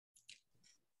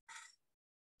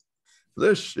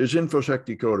This is Infosec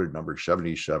Decoded number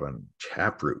 77,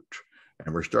 Taproot.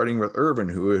 And we're starting with Irvin,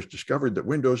 who has discovered that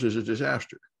Windows is a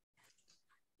disaster.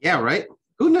 Yeah, right?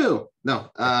 Who knew? No.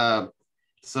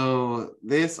 So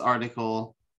this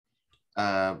article,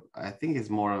 I think is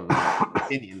more of an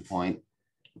opinion point,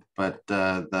 but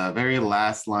the very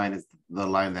last line is the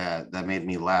line that made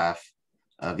me laugh.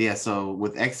 So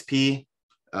with XP,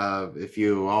 if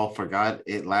you all forgot,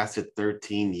 it lasted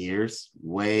 13 years,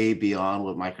 way beyond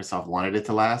what Microsoft wanted it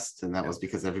to last. And that was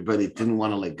because everybody didn't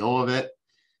want to let go of it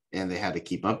and they had to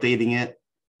keep updating it.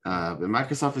 But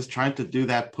Microsoft is trying to do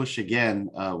that push again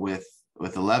with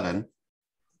 11,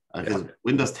 because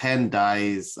Windows 10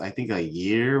 dies, I think, a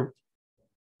year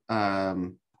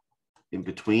in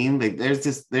between. There's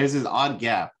this odd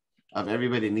gap of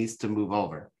everybody needs to move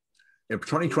over. In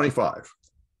 2025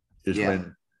 is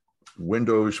when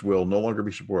Windows will no longer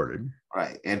be supported.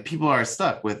 Right. And people are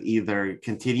stuck with either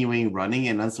continuing running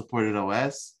an unsupported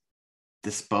OS,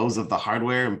 dispose of the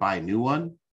hardware and buy a new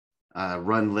one,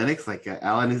 run Linux like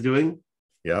Alan is doing.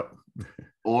 Yep.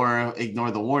 Or ignore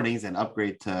the warnings and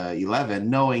upgrade to 11,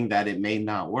 knowing that it may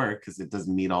not work because it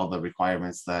doesn't meet all the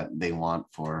requirements that they want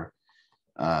for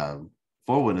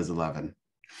Windows 11.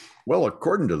 Well,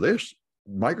 according to this,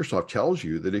 Microsoft tells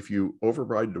you that if you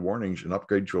override the warnings and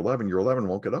upgrade to 11, your 11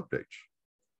 won't get updates.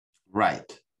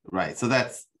 Right. So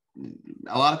that's,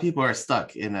 a lot of people are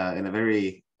stuck in a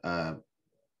very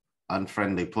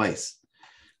unfriendly place.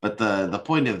 But the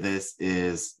point of this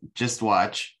is just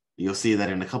watch. You'll see that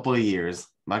in a couple of years,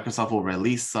 Microsoft will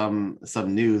release some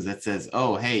news that says,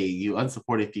 oh, hey, you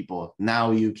unsupported people,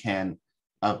 now you can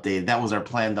update. That was our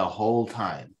plan the whole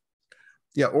time.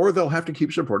 Yeah, or they'll have to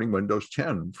keep supporting Windows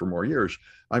 10 for more years.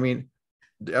 I mean,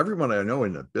 everyone I know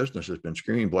in the business has been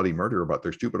screaming bloody murder about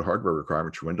their stupid hardware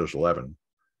requirements for Windows 11.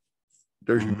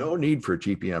 There's no need for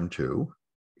TPM2.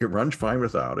 It runs fine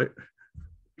without it.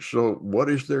 So what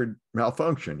is their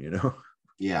malfunction,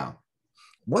 Yeah.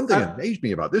 One thing that amazed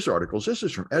me about this article is this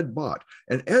is from Ed Bott.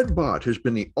 And Ed Bott has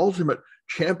been the ultimate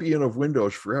champion of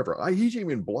Windows forever. He's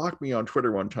even blocked me on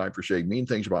Twitter one time for saying mean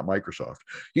things about Microsoft.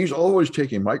 He's always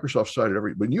taking Microsoft's side at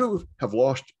every. When you have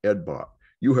lost Ed Bott,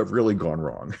 you have really gone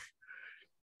wrong.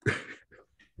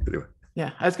 Anyway.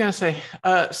 Yeah, I was going to say,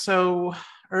 so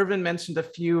Irvin mentioned a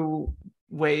few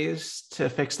ways to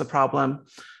fix the problem.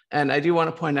 And I do want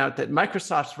to point out that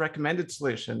Microsoft's recommended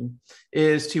solution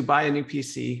is to buy a new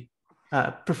PC,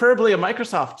 preferably a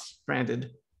Microsoft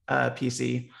branded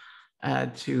PC,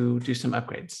 to do some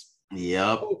upgrades.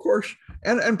 Yep. Oh, of course.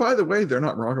 And by the way, they're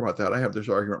not wrong about that. I have this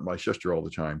argument with my sister all the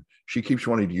time. She keeps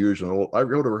wanting to use I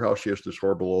go to her house, she has this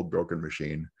horrible old broken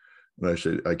machine. And I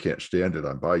say, I can't stand it.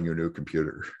 I'm buying you a new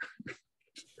computer.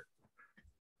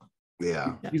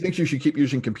 Yeah. He thinks you should keep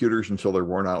using computers until they're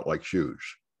worn out like shoes.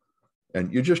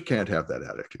 And you just can't have that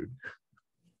attitude.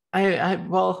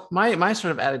 Well, my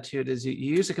sort of attitude is you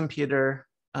use a computer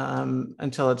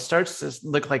until it starts to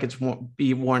look like it's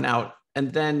be worn out,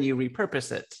 and then you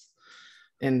repurpose it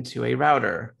into a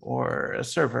router or a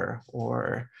server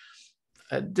or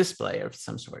a display of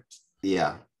some sort.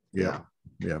 Yeah.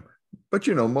 But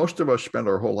most of us spend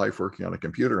our whole life working on a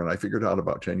computer, and I figured out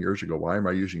about 10 years ago, why am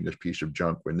I using this piece of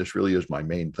junk when this really is my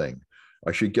main thing?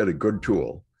 I should get a good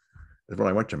tool. And when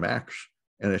I went to Macs,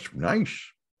 and it's nice.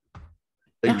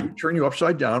 They do turn you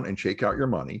upside down and shake out your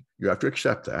money. You have to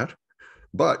accept that.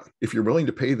 But if you're willing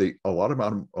to pay a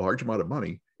large amount of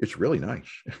money, it's really nice.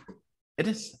 It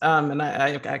is. And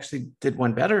I actually did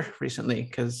one better recently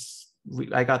because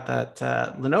I got that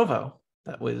Lenovo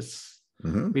that was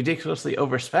ridiculously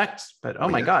overspec'd. But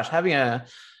my gosh, having a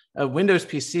Windows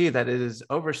PC that is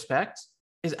overspec'd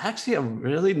is actually a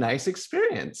really nice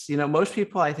experience. Most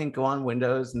people, I think, go on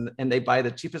Windows and they buy the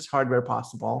cheapest hardware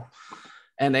possible.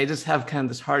 And they just have kind of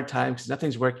this hard time because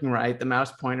nothing's working right. The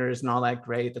mouse pointer isn't all that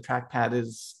great. The trackpad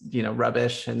is,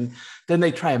 rubbish. And then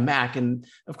they try a Mac. And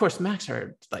of course, Macs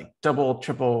are like double,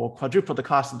 triple, quadruple the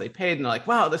cost that they paid. And they're like,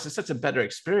 wow, this is such a better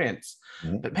experience.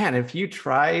 Mm-hmm. But man, if you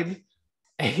tried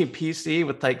a PC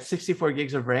with like 64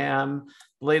 gigs of RAM,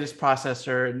 latest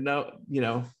processor,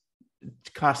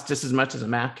 costs just as much as a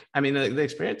Mac. I mean, the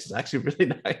experience is actually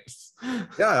really nice.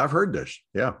 Yeah, I've heard this.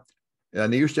 Yeah.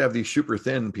 And they used to have these super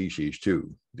thin PCs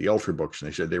too, the Ultrabooks, and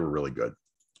they said they were really good.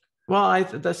 Well, a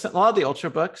lot of the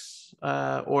Ultrabooks,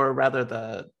 or rather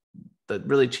the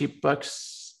really cheap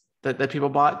books that people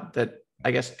bought that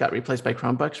I guess got replaced by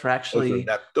Chromebooks were actually...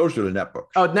 Those are the netbooks.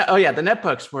 Yeah, the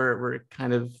netbooks were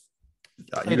kind of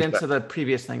played into the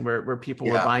previous thing where people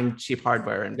were buying cheap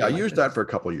hardware. And I used that for a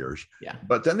couple of years. Yeah.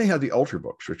 But then they had the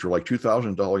Ultrabooks, which were like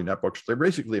 $2,000 netbooks. They're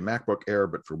basically a MacBook Air,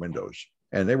 but for Windows.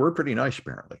 And they were pretty nice,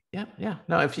 apparently. Yeah, yeah.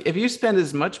 No, if you spend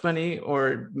as much money,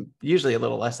 or usually a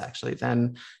little less actually,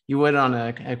 than you would on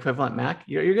an equivalent Mac,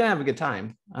 you're gonna have a good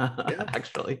time,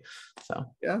 actually. So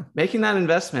yeah, making that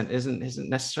investment isn't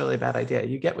necessarily a bad idea.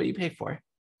 You get what you pay for.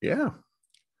 Yeah.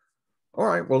 All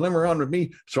right. Well, then we're on with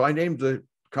me. So I named the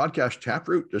podcast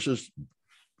Taproot. This is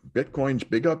Bitcoin's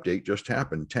big update just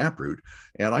happened, Taproot.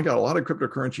 And I got a lot of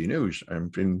cryptocurrency news.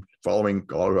 I've been following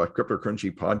a lot of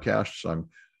cryptocurrency podcasts.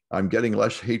 I'm getting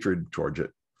less hatred towards it.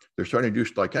 They're starting to do,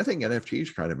 like, I think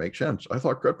NFTs kind of make sense. I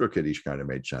thought CryptoKitties kind of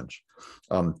made sense.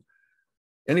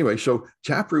 Anyway, so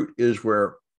Taproot is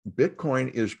where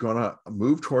Bitcoin is going to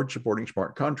move towards supporting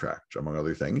smart contracts, among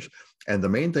other things. And the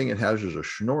main thing it has is a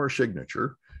Schnorr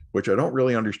signature, which I don't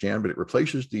really understand, but it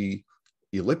replaces the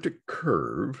elliptic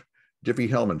curve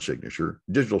Diffie-Hellman signature,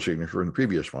 digital signature in the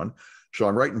previous one. So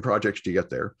I'm writing projects to get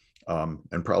there.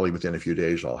 And probably within a few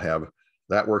days, I'll have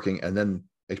that working and then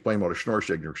explain what a Schnorr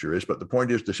signature is. But the point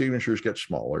is the signatures get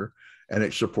smaller and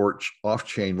it supports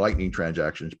off-chain Lightning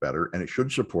transactions better. And it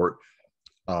should support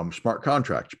smart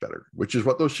contracts better, which is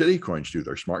what those city coins do.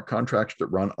 They're smart contracts that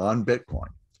run on Bitcoin.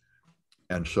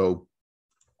 And so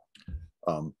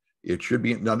it should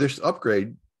be, now this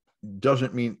upgrade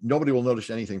doesn't mean nobody will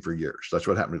notice anything for years. That's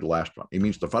what happened to the last one. It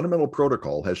means the fundamental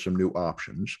protocol has some new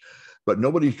options, but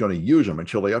nobody's going to use them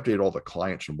until they update all the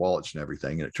clients and wallets and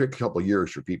everything. And it took a couple of years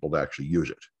for people to actually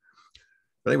use it.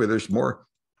 But anyway, there's more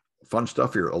fun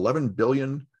stuff here. $11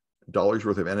 billion worth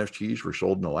of NFTs were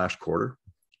sold in the last quarter.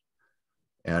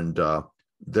 And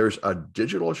there's a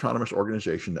digital autonomous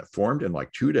organization that formed in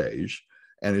like 2 days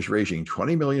and is raising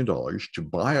 $20 million to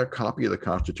buy a copy of the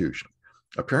Constitution.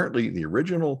 Apparently, the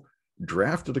original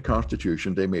draft of the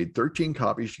Constitution, they made 13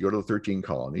 copies to go to the 13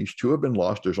 colonies. 2 have been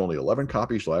lost. There's only 11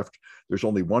 copies left. There's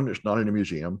only one that's not in a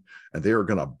museum. And they are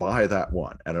going to buy that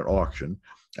one at an auction.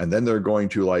 And then they're going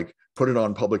to like put it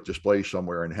on public display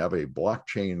somewhere and have a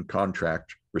blockchain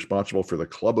contract responsible for the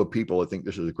club of people that think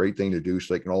this is a great thing to do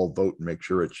so they can all vote and make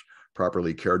sure it's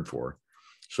properly cared for.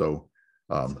 So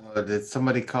did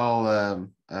somebody call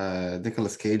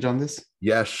Nicolas Cage on this?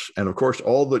 Yes. And of course,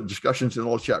 all the discussions in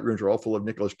all the chat rooms are all full of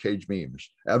Nicolas Cage memes.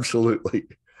 Absolutely.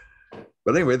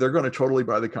 But anyway, they're going to totally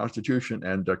buy the Constitution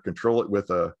and control it with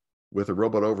a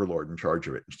robot overlord in charge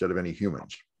of it instead of any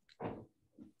humans.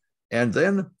 And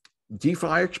then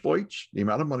DeFi exploits, the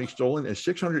amount of money stolen is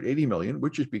 680 million,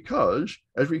 which is because,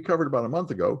 as we covered about a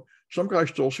month ago, some guy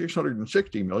stole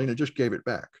 660 million and just gave it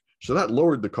back. So that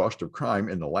lowered the cost of crime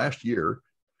in the last year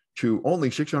to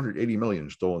only 680 million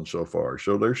stolen so far.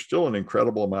 So there's still an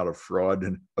incredible amount of fraud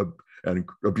and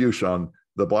abuse on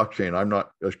the blockchain. I'm not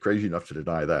as crazy enough to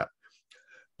deny that.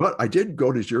 But I did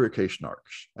go to ZK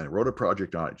Snarks and wrote a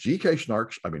project on it. ZK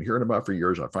Snarks, I've been hearing about for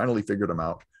years. I finally figured them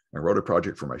out and wrote a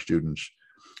project for my students.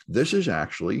 This is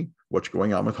actually what's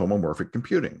going on with homomorphic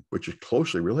computing, which is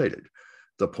closely related.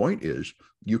 The point is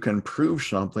you can prove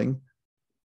something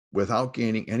without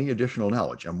gaining any additional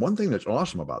knowledge. And one thing that's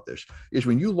awesome about this is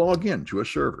when you log into a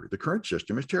server, the current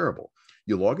system is terrible.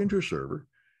 You log into a server,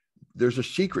 there's a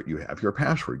secret you have, your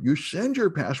password. You send your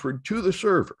password to the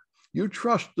server. You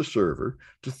trust the server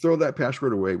to throw that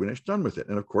password away when it's done with it.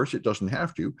 And of course, it doesn't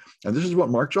have to. And this is what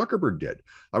Mark Zuckerberg did.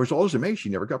 I was always amazed he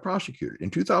never got prosecuted. In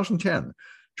 2010,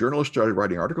 journalists started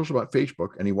writing articles about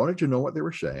Facebook, and he wanted to know what they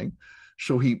were saying.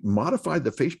 So he modified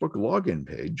the Facebook login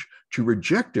page to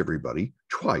reject everybody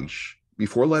twice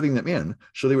before letting them in.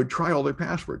 So they would try all their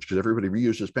passwords because everybody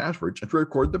reuses passwords and to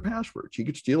record the passwords. He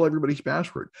could steal everybody's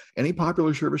password. Any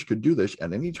popular service could do this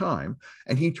at any time.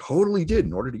 And he totally did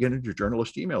in order to get into your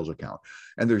journalist emails account.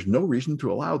 And there's no reason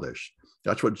to allow this.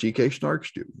 That's what ZK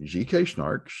Snarks do. ZK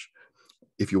Snarks,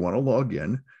 if you want to log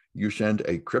in, you send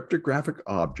a cryptographic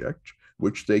object,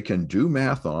 which they can do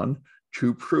math on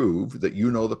to prove that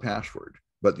you know the password,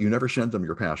 but you never send them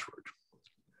your password.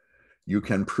 You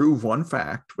can prove one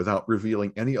fact without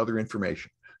revealing any other information.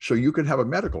 So you could have a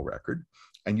medical record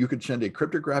and you could send a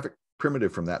cryptographic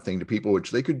primitive from that thing to people,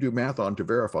 which they could do math on to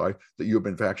verify that you have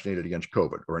been vaccinated against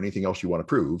COVID or anything else you want to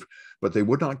prove, but they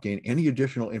would not gain any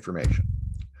additional information.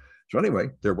 So anyway,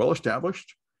 they're well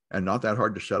established and not that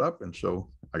hard to set up. And so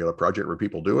I got a project where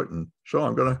people do it. And so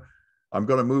I'm going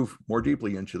to move more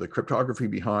deeply into the cryptography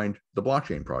behind the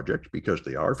blockchain project because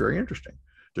they are very interesting.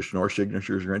 The Schnorr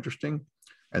signatures are interesting,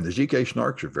 and the ZK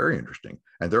Snarks are very interesting,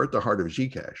 and they're at the heart of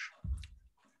Zcash.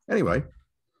 Anyway,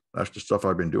 that's the stuff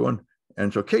I've been doing.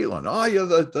 And so Kaitlyn,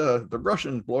 the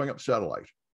Russians blowing up satellite.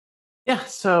 Yeah,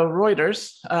 so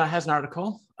Reuters has an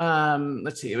article.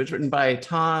 Let's see, it was written by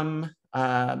Tom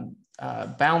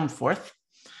Baumforth.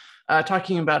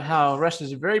 talking about how Russia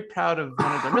is very proud of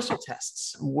one of their missile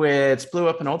tests, which blew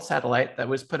up an old satellite that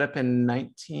was put up in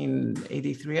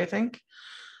 1983, I think.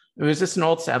 It was just an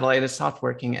old satellite. It stopped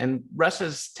working, and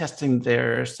Russia's testing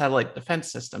their satellite defense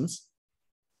systems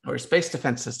or space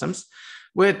defense systems,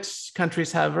 which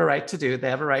countries have a right to do. They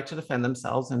have a right to defend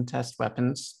themselves and test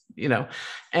weapons,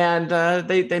 and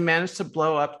they managed to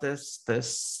blow up this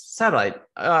satellite.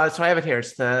 So I have it here.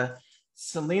 It's the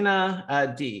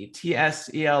Selena D,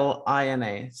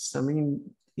 Tselina,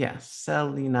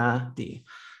 Selena D.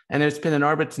 And it's been in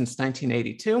orbit since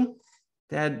 1982.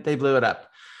 They blew it up.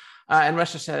 And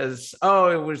Russia says, oh,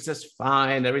 it was just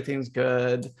fine. Everything's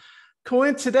good.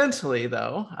 Coincidentally,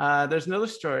 though, there's another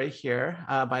story here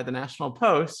by the National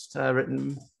Post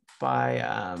written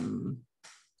by,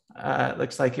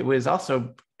 looks like it was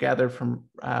also gathered from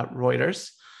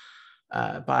Reuters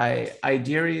by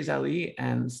Idiri Ali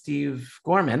and Steve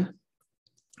Gorman,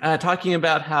 talking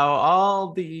about how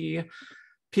all the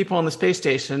people on the space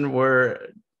station were,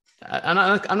 I'm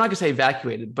not going to say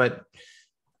evacuated, but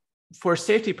for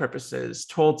safety purposes,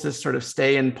 told to sort of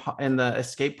stay in the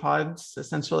escape pods,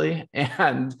 essentially,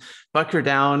 and bunker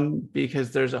down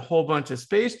because there's a whole bunch of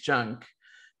space junk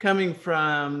coming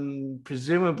from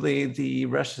presumably the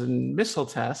Russian missile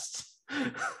tests,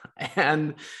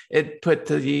 and it put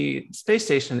the space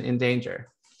station in danger.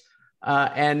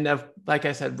 Like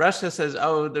I said, Russia says,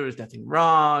 oh, there was nothing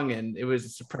wrong, and it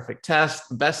was a perfect test,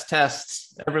 the best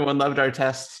test. Everyone loved our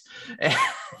tests.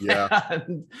 Yeah.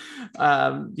 And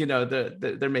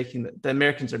they're making the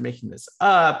Americans are making this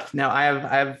up. Now I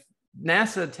have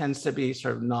NASA tends to be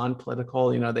sort of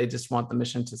non-political. They just want the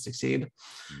mission to succeed.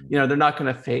 They're not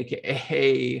going to fake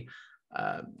a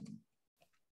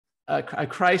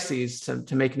crisis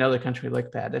to make another country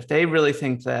look bad. If they really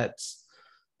think that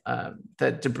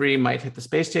that debris might hit the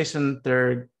space station,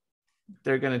 they're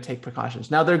going to take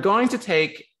precautions. Now they're going to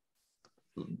take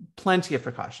plenty of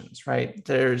precautions, right?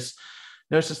 There's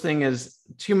no such thing as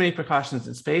too many precautions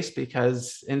in space,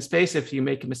 because in space, if you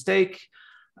make a mistake,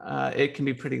 it can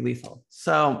be pretty lethal.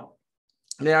 So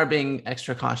they are being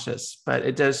extra cautious, but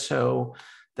it does show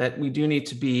that we do need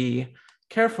to be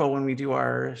careful when we do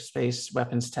our space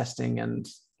weapons testing and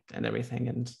everything.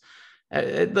 And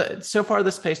so far,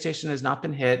 the space station has not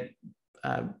been hit.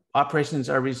 Operations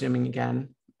are resuming again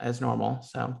as normal.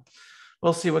 So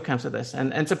we'll see what comes of this.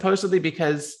 And supposedly,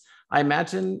 because I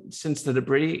imagine since the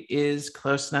debris is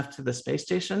close enough to the space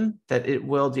station that it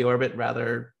will deorbit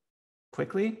rather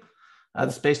quickly. The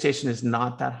space station is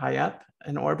not that high up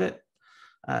in orbit.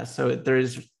 So there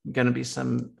is going to be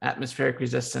some atmospheric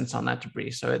resistance on that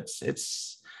debris. So it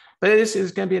is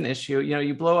going to be an issue.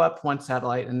 You blow up one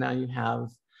satellite and now you have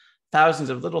thousands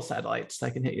of little satellites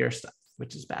that can hit your stuff,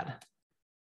 which is bad.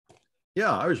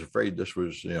 Yeah, I was afraid this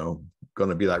was, going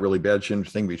to be that really bad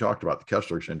thing we talked about, the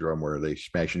Kessler syndrome, where they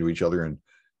smash into each other and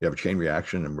you have a chain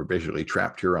reaction and we're basically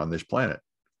trapped here on this planet.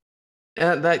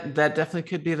 That definitely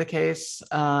could be the case.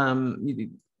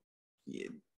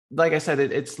 Like I said,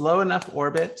 it's low enough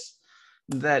orbit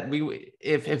that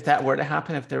if that were to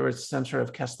happen, if there was some sort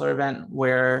of Kessler event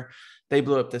where they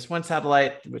blew up this one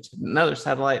satellite, which had another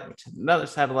satellite, which had another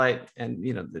satellite, and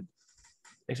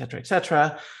et cetera, et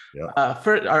cetera. Yeah.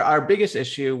 For our biggest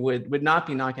issue would not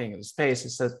be not getting into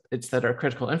space. It's that our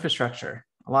critical infrastructure,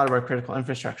 a lot of our critical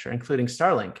infrastructure, including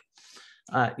Starlink,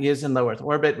 is in low Earth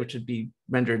orbit, which would be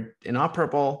rendered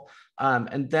inoperable.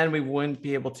 And then we wouldn't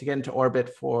be able to get into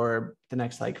orbit for the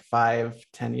next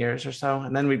 5-10 years or so.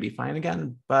 And then we'd be fine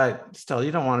again. But still,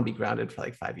 you don't want to be grounded for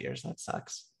 5 years. That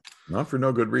sucks. Not for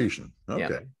no good reason. Okay.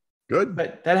 Yeah. Good.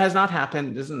 But that has not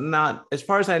happened. Is not, as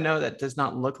far as I know, that does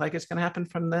not look like it's going to happen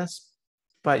from this.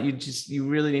 But you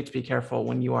really need to be careful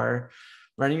when you are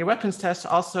running your weapons tests.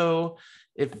 Also,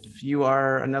 if you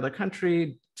are another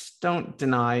country, just don't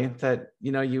deny that,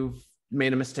 you've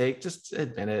made a mistake. Just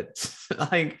admit it.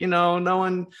 No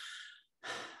one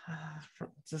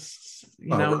just,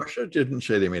 Russia didn't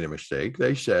say they made a mistake.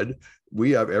 They said,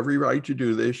 we have every right to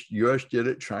do this. US did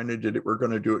it. China did it. We're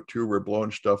going to do it too. We're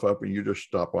blowing stuff up and you just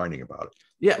stop whining about it.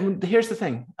 Yeah. Here's the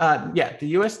thing. The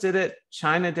US did it.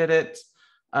 China did it.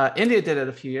 India did it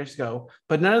a few years ago,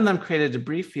 but none of them created a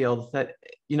debris field that,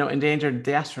 endangered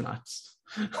the astronauts.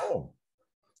 Oh,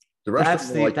 the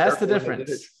rest that's the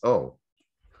difference. Oh,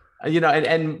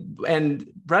 and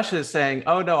Russia is saying,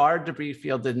 oh no, our debris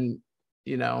field didn't,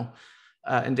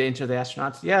 endanger the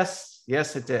astronauts.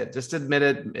 Yes, it did. Just admit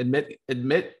it.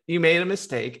 Admit you made a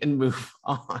mistake and move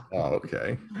on. Oh,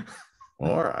 okay.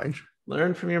 All right.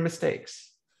 Learn from your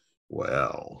mistakes.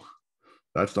 Well,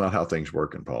 that's not how things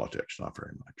work in politics. Not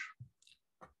very much.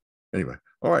 Anyway,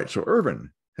 all right. So Irvin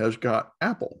has got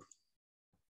Apple.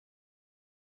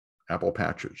 Apple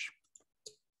patches.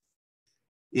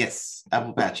 Yes,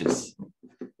 Apple patches.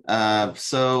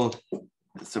 So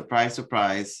surprise,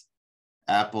 surprise,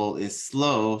 Apple is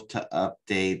slow to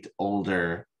update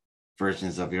older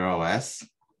versions of your OS.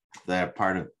 They're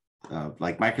part of,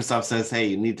 like Microsoft says, hey,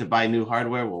 you need to buy new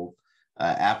hardware. Well,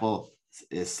 Apple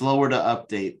is slower to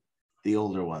update the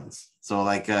older ones. So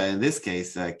like in this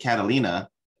case, Kaitlyn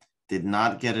did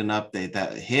not get an update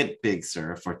that hit Big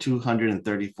Sur for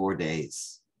 234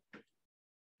 days.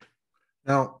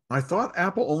 Now, I thought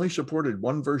Apple only supported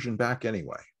one version back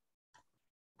anyway.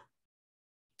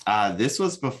 This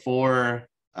was before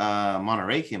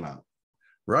Monterey came out.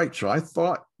 Right. So I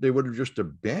thought they would have just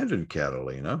abandoned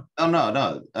Kaitlyn. Oh,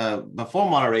 no. Before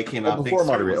Monterey came out. Before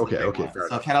Monterey. Okay. Fair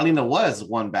so Kaitlyn was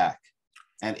one back.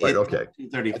 And it took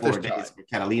 234 days for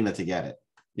Kaitlyn to get it.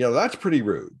 Yeah, that's pretty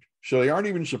rude. So they aren't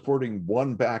even supporting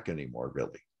one back anymore,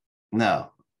 really.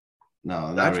 No,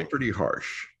 that's really pretty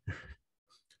harsh.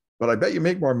 But I bet you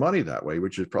make more money that way,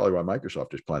 which is probably why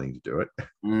Microsoft is planning to do it.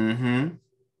 Mm-hmm.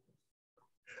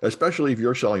 Especially if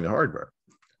you're selling the hardware.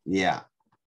 Yeah,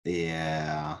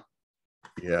 that's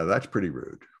pretty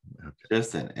rude. Okay.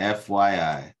 Just an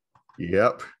FYI.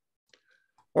 Yep.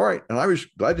 All right. And I was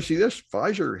glad to see this.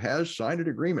 Pfizer has signed an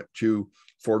agreement to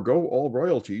forego all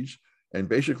royalties and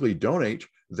basically donate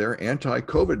their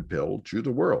anti-COVID pill to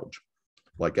the world,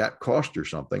 like at cost or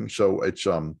something. So it's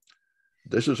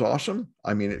this is awesome.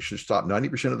 I mean, it should stop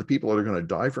 90% of the people that are going to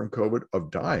die from COVID of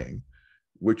dying,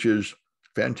 which is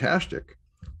fantastic.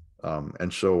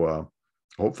 And so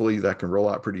hopefully that can roll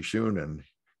out pretty soon and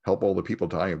help all the people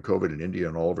dying of COVID in India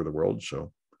and all over the world.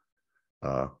 So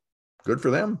good for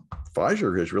them.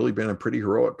 Pfizer has really been a pretty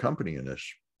heroic company in this.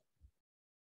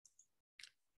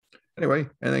 Anyway,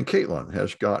 and then Kaitlyn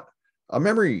has got a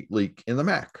memory leak in the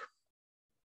Mac.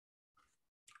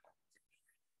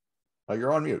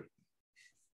 You're on mute.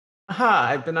 Aha,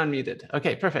 I've been unmuted.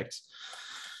 Okay, perfect.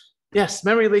 Yes,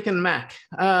 memory leak in the Mac.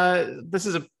 This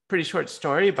is a pretty short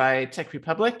story by Tech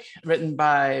Republic, written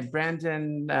by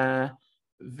Brandon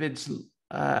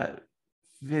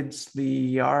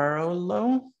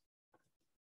Vidzliarolo.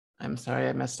 I'm sorry,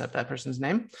 I messed up that person's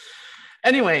name.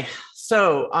 Anyway,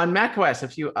 so on macOS,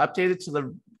 if you update it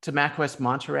to macOS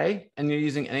Monterey and you're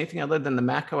using anything other than the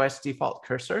macOS default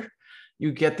cursor,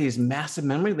 you get these massive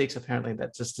memory leaks apparently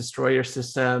that just destroy your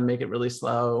system, make it really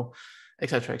slow,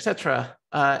 et cetera, et cetera.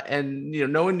 And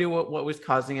no one knew what was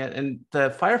causing it. And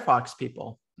the Firefox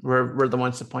people were the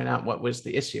ones to point out what was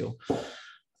the issue.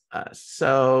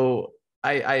 So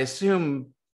I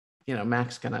assume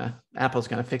Apple's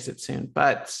gonna fix it soon.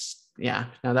 But yeah,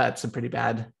 now that's a pretty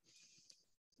bad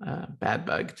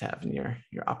bug to have in your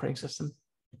operating system.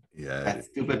 Yeah, that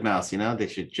stupid mouse. They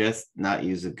should just not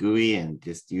use a GUI and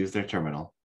just use their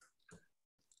terminal.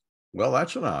 Well,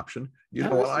 that's an option. You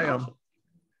know what?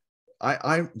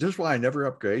 I this is why I never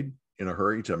upgrade in a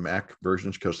hurry to Mac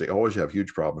versions, because they always have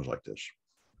huge problems like this.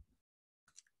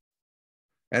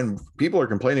 And people are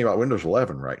complaining about Windows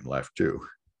 11 right and left too.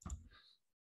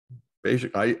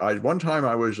 Basically, one time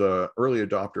I was an early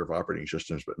adopter of operating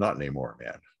systems, but not anymore,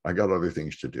 man. I got other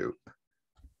things to do.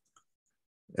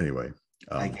 Anyway.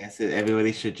 I guess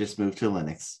everybody should just move to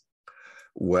Linux.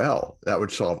 Well, that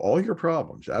would solve all your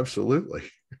problems. Absolutely.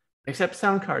 Except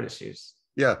sound card issues.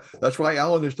 Yeah, that's why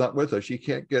Alan is not with us. He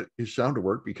can't get his sound to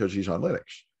work because he's on Linux,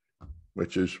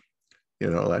 which is,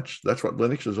 that's what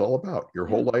Linux is all about. Your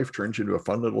whole life turns into a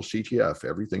fun little CTF.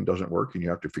 Everything doesn't work and you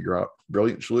have to figure out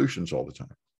brilliant solutions all the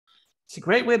time. It's a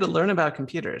great way to learn about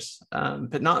computers,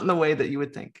 but not in the way that you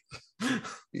would think.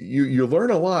 You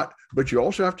learn a lot, but you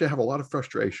also have to have a lot of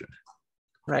frustration.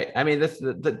 Right. I mean,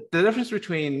 the difference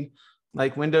between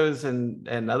like Windows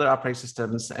and other operating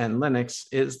systems and Linux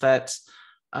is that,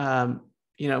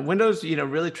 Windows,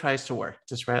 really tries to work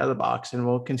just right out of the box and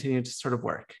will continue to sort of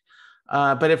work.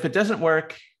 But if it doesn't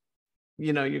work,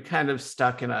 you're kind of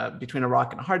stuck between a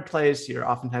rock and a hard place. You're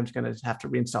oftentimes going to have to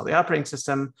reinstall the operating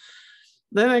system.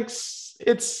 Linux,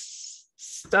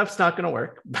 stuff's not going to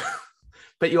work,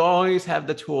 but you always have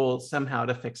the tool somehow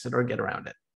to fix it or get around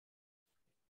it.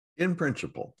 In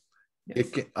principle.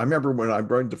 Yes. I remember when I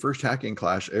joined the first hacking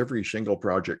class, every single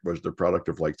project was the product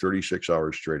of like 36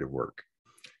 hours straight of work.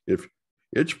 If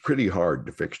it's pretty hard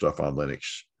to fix stuff on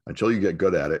Linux until you get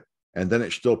good at it, and then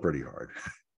it's still pretty hard.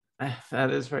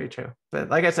 That is very true. But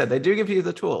like I said, they do give you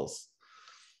the tools.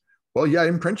 Well, yeah,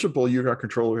 in principle, you got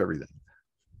control of everything.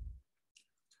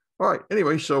 All right.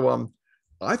 Anyway, so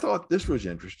I thought this was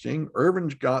interesting.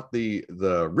 Irvin's got the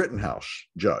Rittenhouse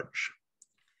judge.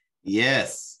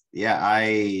 Yes. Yeah,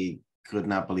 I could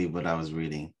not believe what I was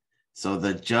reading. So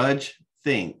the judge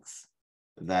thinks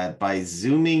that by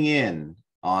zooming in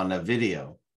on a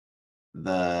video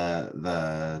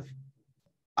the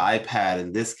iPad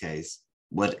in this case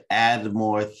would add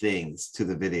more things to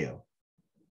the video,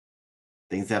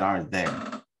 things that aren't there.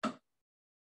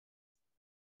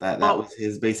 That was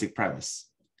his basic premise.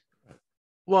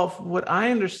 Well, what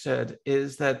I understood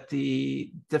is that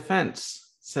the defense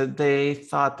said they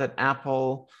thought that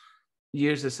Apple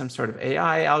uses some sort of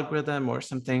AI algorithm or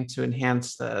something to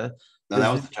enhance the. No,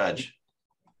 that was the judge.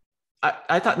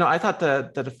 I thought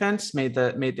the defense made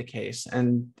the case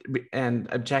and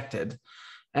objected,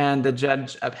 and the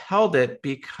judge upheld it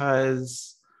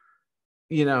because,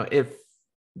 if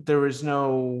there was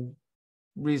no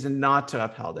reason not to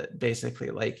upheld it, basically,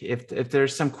 like if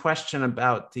there's some question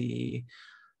about the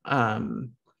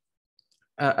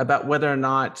about whether or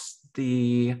not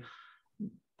the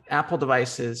Apple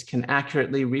devices can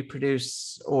accurately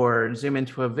reproduce or zoom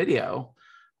into a video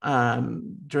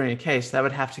during a case, that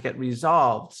would have to get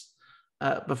resolved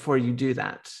before you do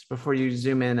that, before you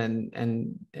zoom in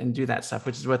and do that stuff,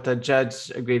 which is what the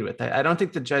judge agreed with. I don't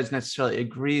think the judge necessarily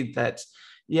agreed that,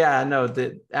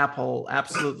 that Apple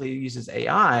absolutely uses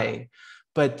AI,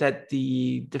 but that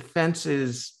the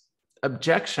defense's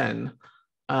objection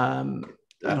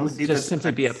just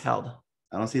simply be upheld.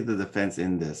 I don't see the defense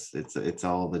in this. It's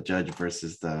all the judge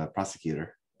versus the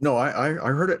prosecutor. No, I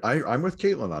heard it. I'm with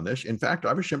Kaitlyn on this. In fact,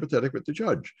 I was sympathetic with the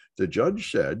judge. The judge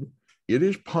said it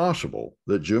is possible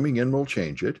that zooming in will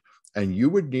change it, and you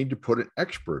would need to put an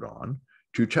expert on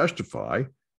to testify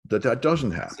that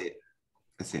doesn't happen.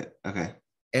 I see it. Okay.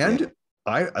 And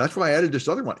that's why I added this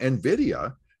other one.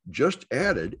 NVIDIA just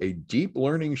added a deep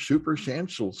learning super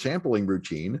sampling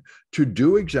routine to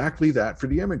do exactly that for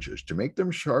the images, to make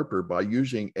them sharper by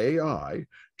using AI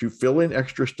to fill in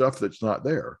extra stuff that's not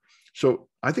there. So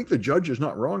I think the judge is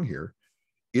not wrong here.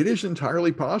 It is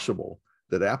entirely possible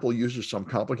that Apple uses some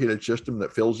complicated system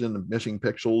that fills in the missing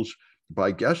pixels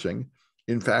by guessing.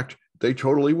 In fact, they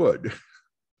totally would.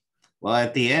 Well,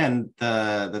 at the end,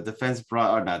 the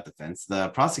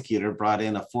prosecutor brought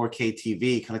in a 4K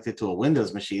TV connected to a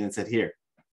Windows machine and said, here,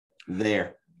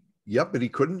 there. Yep, but he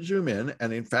couldn't zoom in.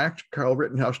 And in fact, Kyle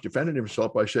Rittenhouse defended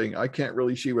himself by saying, I can't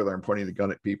really see whether I'm pointing the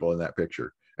gun at people in that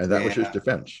picture. And that was his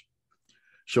defense.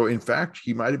 So in fact,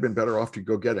 he might have been better off to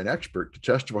go get an expert to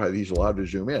testify that he's allowed to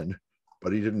zoom in,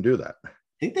 but he didn't do that. I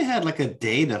think they had like a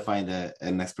day to find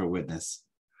an expert witness.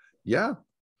 Yeah.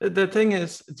 The thing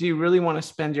is, do you really want to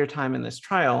spend your time in this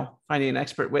trial finding an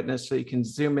expert witness so you can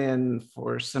zoom in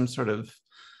for some sort of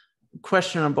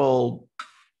questionable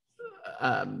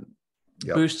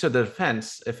boost to the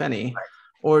defense, if any? Right.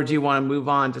 Or do you want to move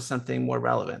on to something more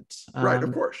relevant? Right,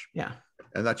 of course. Yeah.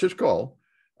 And that's his call.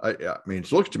 I mean,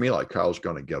 it looks to me like Kyle's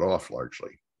going to get off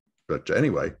largely. But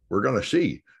anyway, we're going to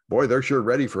see. Boy, they're sure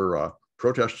ready for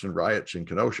protests and riots in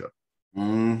Kenosha.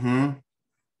 Mm-hmm.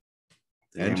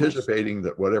 Anticipating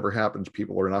that whatever happens,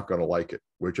 people are not going to like it,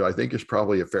 which I think is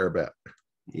probably a fair bet.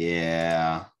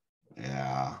 Yeah.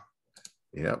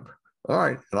 Yep. All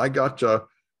right. And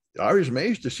I was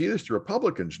amazed to see this. The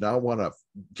Republicans now want to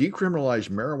decriminalize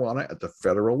marijuana at the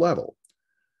federal level.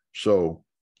 So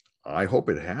I hope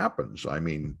it happens. I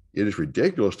mean, it is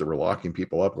ridiculous that we're locking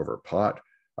people up over pot.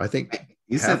 I think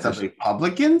you said the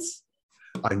Republicans?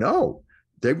 I know.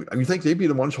 You think they'd be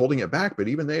the ones holding it back, but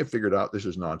even they have figured out this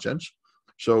is nonsense.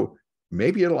 So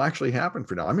maybe it'll actually happen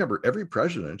for now. I remember every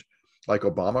president, like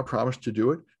Obama, promised to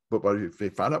do it, but if they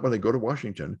found out when they go to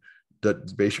Washington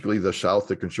that basically the South,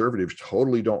 the conservatives,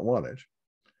 totally don't want it,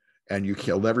 and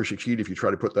you'll never succeed if you try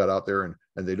to put that out there,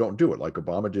 and they don't do it. Like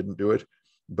Obama didn't do it,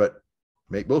 but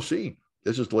we'll see.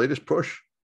 This is the latest push.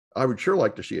 I would sure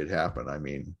like to see it happen. I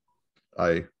mean,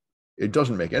 it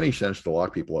doesn't make any sense to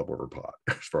lock people up over pot,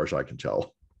 as far as I can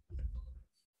tell.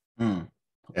 And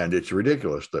it's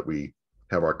ridiculous that we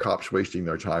have our cops wasting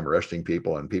their time arresting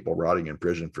people and people rotting in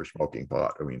prison for smoking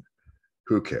pot. I mean,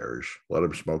 who cares? Let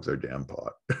them smoke their damn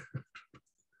pot.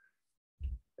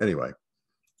 Anyway.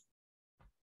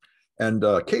 And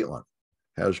Kaitlyn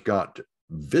has got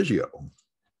Vizio.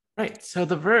 Right. So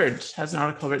The Verge has an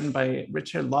article written by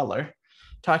Richard Lawler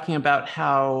talking about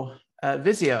how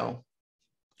Vizio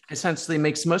essentially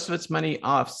makes most of its money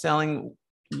off selling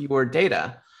your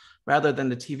data rather than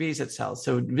the TVs it sells.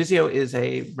 So Vizio is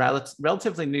a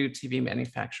relatively new TV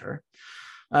manufacturer.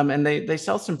 And they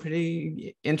sell some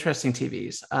pretty interesting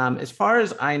TVs. As far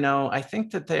as I know, I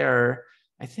think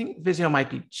Vizio might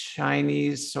be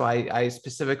Chinese. So I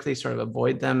specifically sort of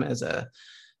avoid them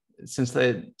since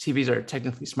the TVs are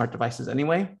technically smart devices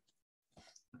anyway.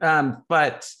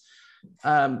 But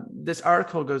this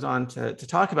article goes on to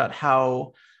talk about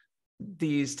how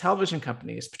these television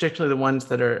companies, particularly the ones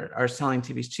that are selling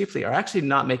TVs cheaply, are actually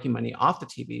not making money off the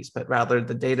TVs, but rather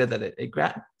the data that it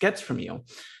gets from you.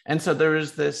 And so there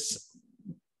is this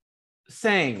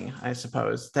saying, I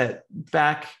suppose, that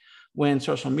back when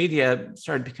social media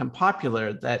started to become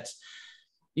popular, that,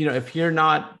 you know, if you're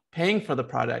not paying for the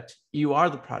product, you are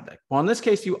the product. Well, in this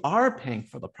case, you are paying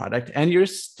for the product and you're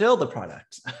still the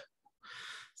product.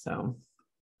 So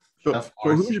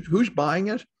who's buying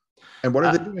it and what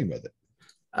are they doing with it?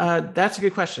 That's a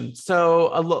good question.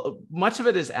 So much of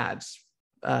it is ads.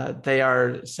 They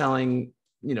are selling,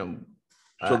 you know,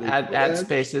 ad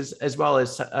spaces as well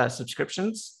as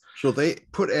subscriptions. So they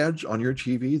put ads on your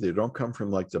TV. They don't come from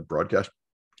like the broadcast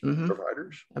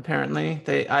providers. Apparently,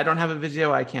 I don't have a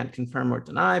video. I can't confirm or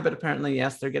deny, but apparently,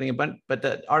 yes, they're getting a bunch. But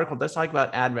the article does talk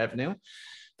about ad revenue.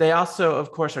 They also,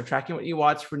 of course, are tracking what you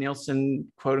watch for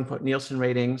Nielsen, quote unquote, Nielsen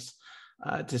ratings,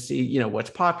 to see, you know, what's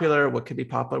popular, what could be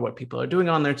popular, what people are doing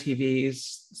on their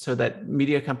TVs, so that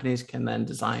media companies can then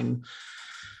design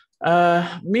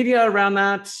media around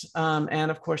that. And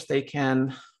of course, they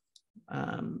can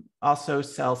also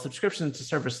sell subscriptions to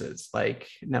services like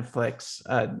Netflix,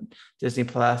 Disney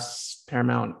Plus,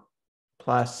 Paramount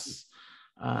Plus,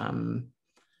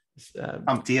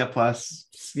 CompTIA Plus,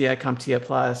 CompTIA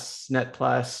Plus, Net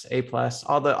Plus, A Plus,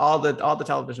 all the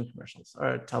television commercials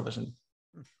or television.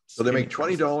 So they make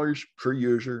 $20 per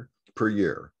user per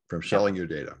year from selling your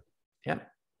data. Yep.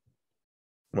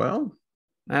 Well,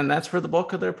 and that's where the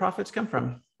bulk of their profits come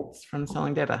from. It's from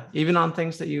selling data, even on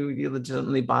things that you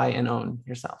legitimately buy and own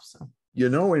yourself. So, you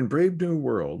know, in Brave New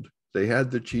World, they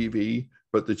had the TV,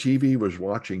 but the TV was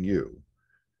watching you.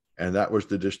 And that was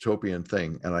the dystopian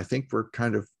thing. And I think we've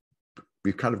kind of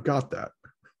got that.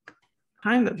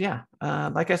 Kind of, yeah.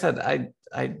 Like I said,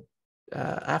 I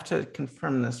have to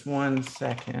confirm this 1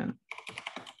 second.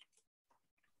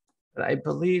 But I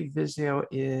believe Vizio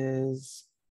is,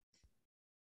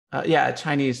 a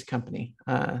Chinese company.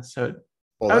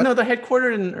 No, they're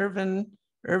headquartered in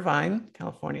Irvine,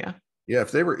 California. Yeah,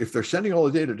 if they're sending all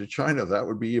the data to China, that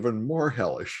would be even more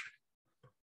hellish.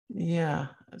 Yeah.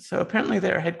 So apparently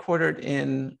they're headquartered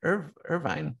in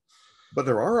Irvine. But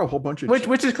there are a whole bunch of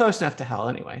which is close enough to hell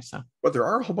anyway. So, but there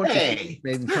are a whole bunch of things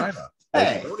made in China.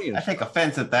 Hey, I take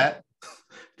offense at that.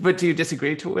 But do you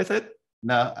disagree with it?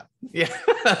 No. Yeah,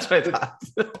 that's what I thought.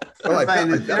 Well,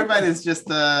 Irvine is just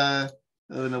in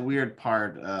a weird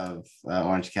part of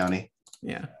Orange County.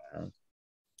 Yeah.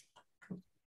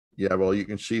 Yeah, well, you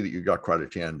can see that you got quite a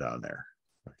tan down there.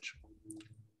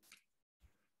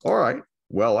 All right.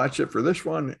 Well, that's it for this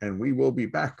one, and we will be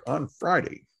back on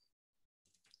Friday.